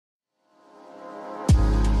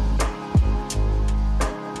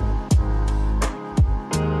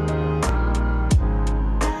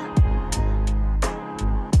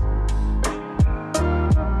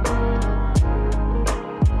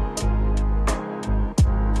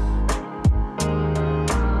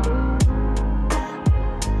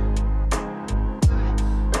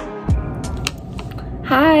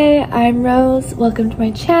Hi, I'm Rose. Welcome to my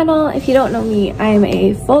channel. If you don't know me, I am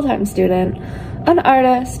a full-time student, an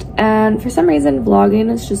artist, and for some reason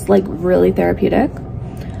vlogging is just like really therapeutic.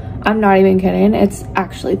 I'm not even kidding, it's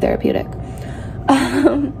actually therapeutic.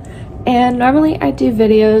 And normally I do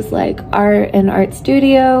videos like art and art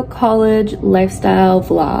studio, college, lifestyle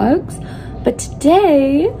vlogs, but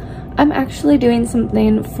today I'm actually doing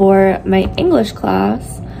something for my English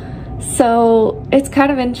class. So it's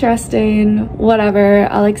kind of interesting, whatever,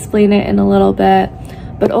 I'll explain it in a little bit.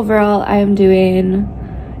 But overall, I am doing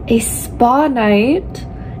a spa night,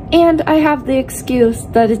 and I have the excuse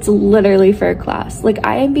that it's literally for a class. Like,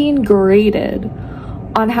 I am being graded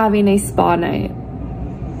on having a spa night.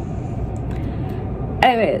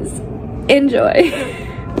 Anyways, enjoy.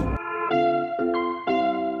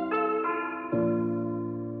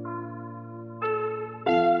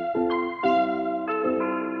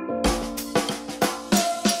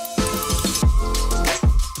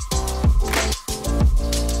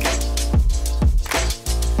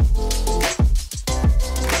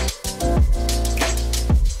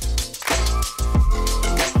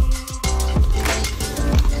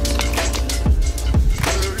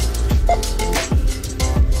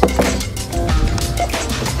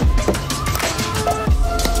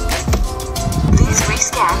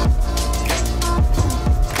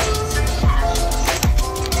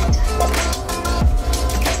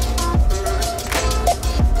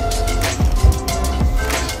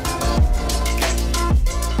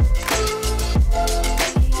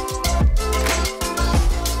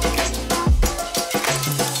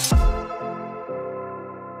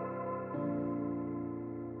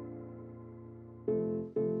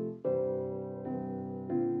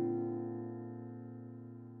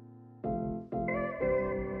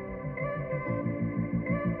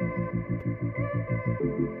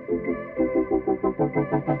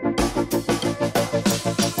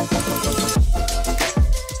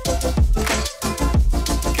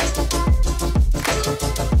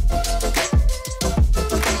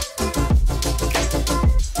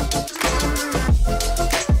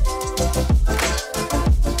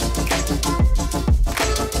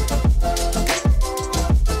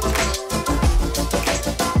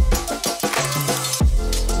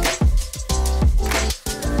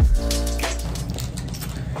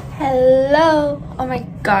 Hello! Oh my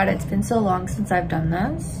god, it's been so long since I've done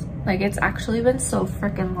this. Like, it's actually been so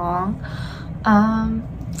freaking long.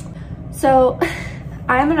 So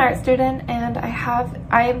I'm an art student, and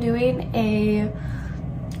I am doing a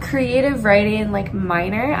creative writing like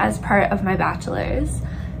minor as part of my bachelor's.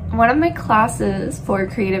 One of my classes for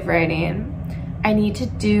creative writing, I need to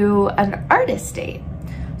do an artist date.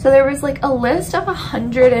 So there was like a list of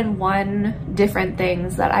 101 different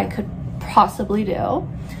things that I could possibly do.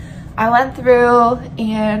 I went through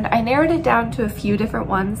and I narrowed it down to a few different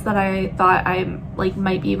ones that I thought I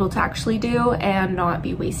might be able to actually do and not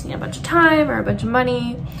be wasting a bunch of time or a bunch of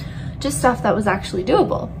money, just stuff that was actually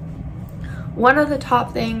doable. One of the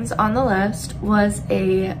top things on the list was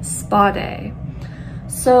a spa day.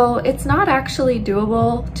 So it's not actually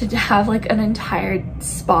doable to have like an entire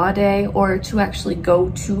spa day or to actually go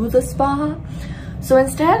to the spa. So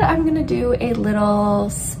instead I'm gonna do a little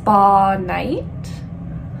spa night.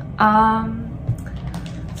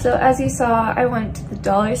 So as you saw, I went to the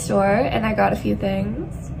dollar store and I got a few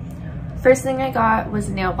things. First thing I got was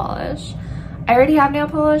nail polish. I already have nail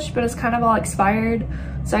polish, but it's kind of all expired.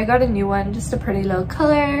 So I got a new one, just a pretty little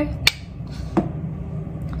color.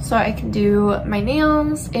 So I can do my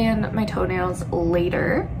nails and my toenails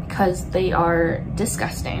later because they are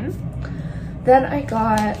disgusting. Then I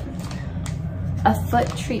got a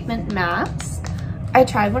foot treatment mask. I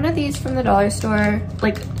tried one of these from the dollar store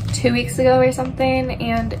like 2 weeks ago or something,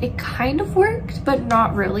 and it kind of worked, but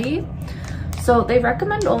not really. So they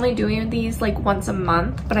recommend only doing these like once a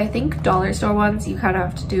month, but I think dollar store ones, you kind of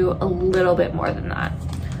have to do a little bit more than that.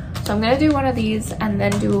 So I'm gonna do one of these and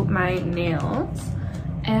then do my nails.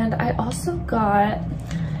 And I also got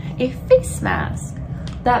a face mask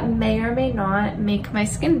that may or may not make my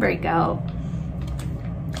skin break out.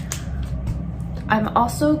 I'm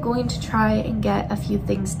also going to try and get a few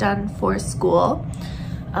things done for school.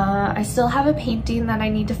 I still have a painting that I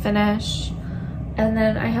need to finish, and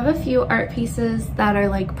then I have a few art pieces that are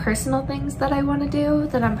like personal things that I want to do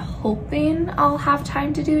that I'm hoping I'll have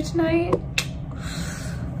time to do tonight.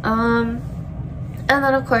 And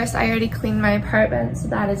then of course I already cleaned my apartment, so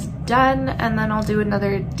that is done, and then I'll do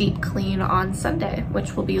another deep clean on Sunday,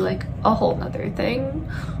 which will be like a whole nother thing,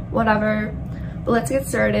 whatever. But let's get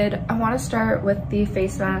started. I want to start with the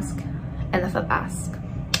face mask and the foot mask.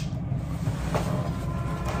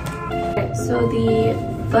 Okay, so the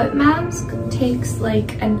foot mask takes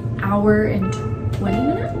like an hour and 20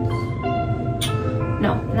 minutes?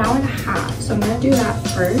 No, an hour and a half. So I'm gonna do that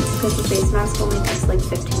first because the face mask only takes like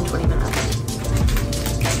 15-20 minutes.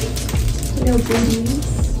 No booties.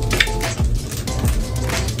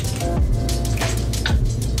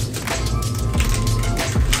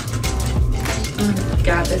 Oh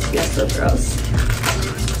god, this feels so gross.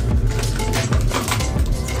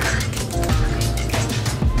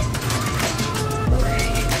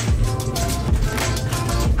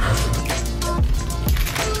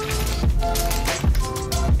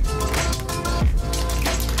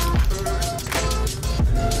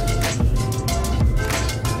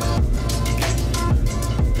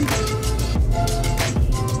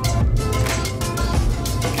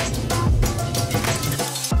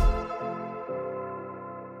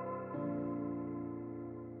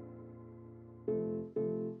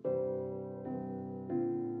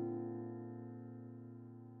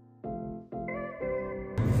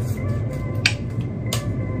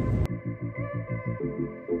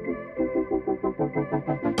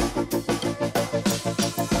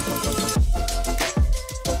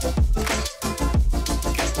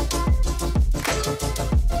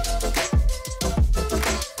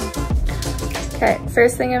 Okay,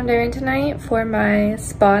 first thing I'm doing tonight for my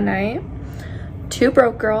spa night, 2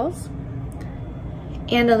 broke girls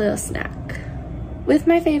and a little snack with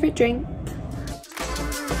my favorite drink.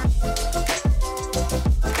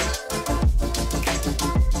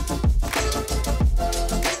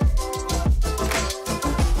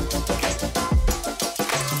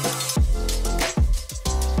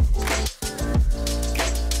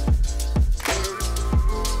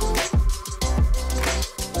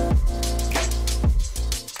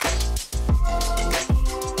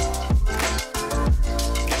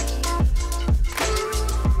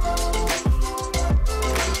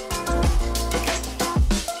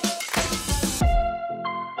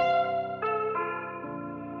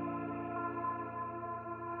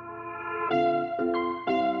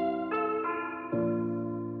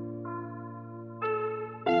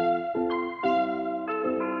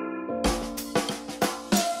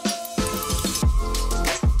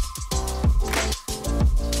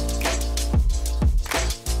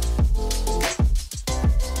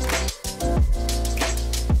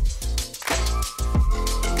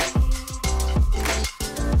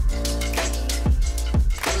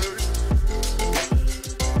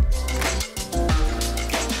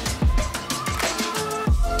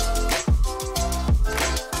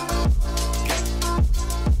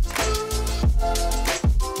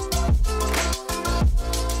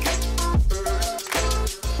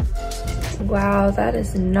 Wow, that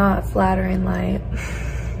is not flattering light.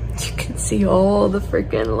 You can see all the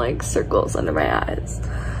freaking like circles under my eyes.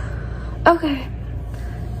 Okay,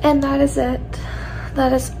 and that is it.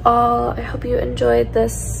 That is all. I hope you enjoyed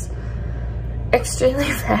this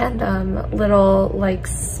extremely random little like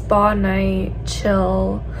spa night,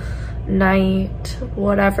 chill night,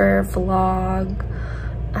 whatever vlog.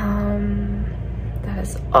 That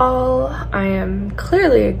is all. I am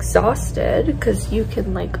clearly exhausted because you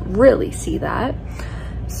can like really see that.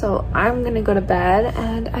 So I'm gonna go to bed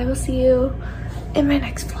and I will see you in my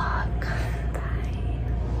next vlog.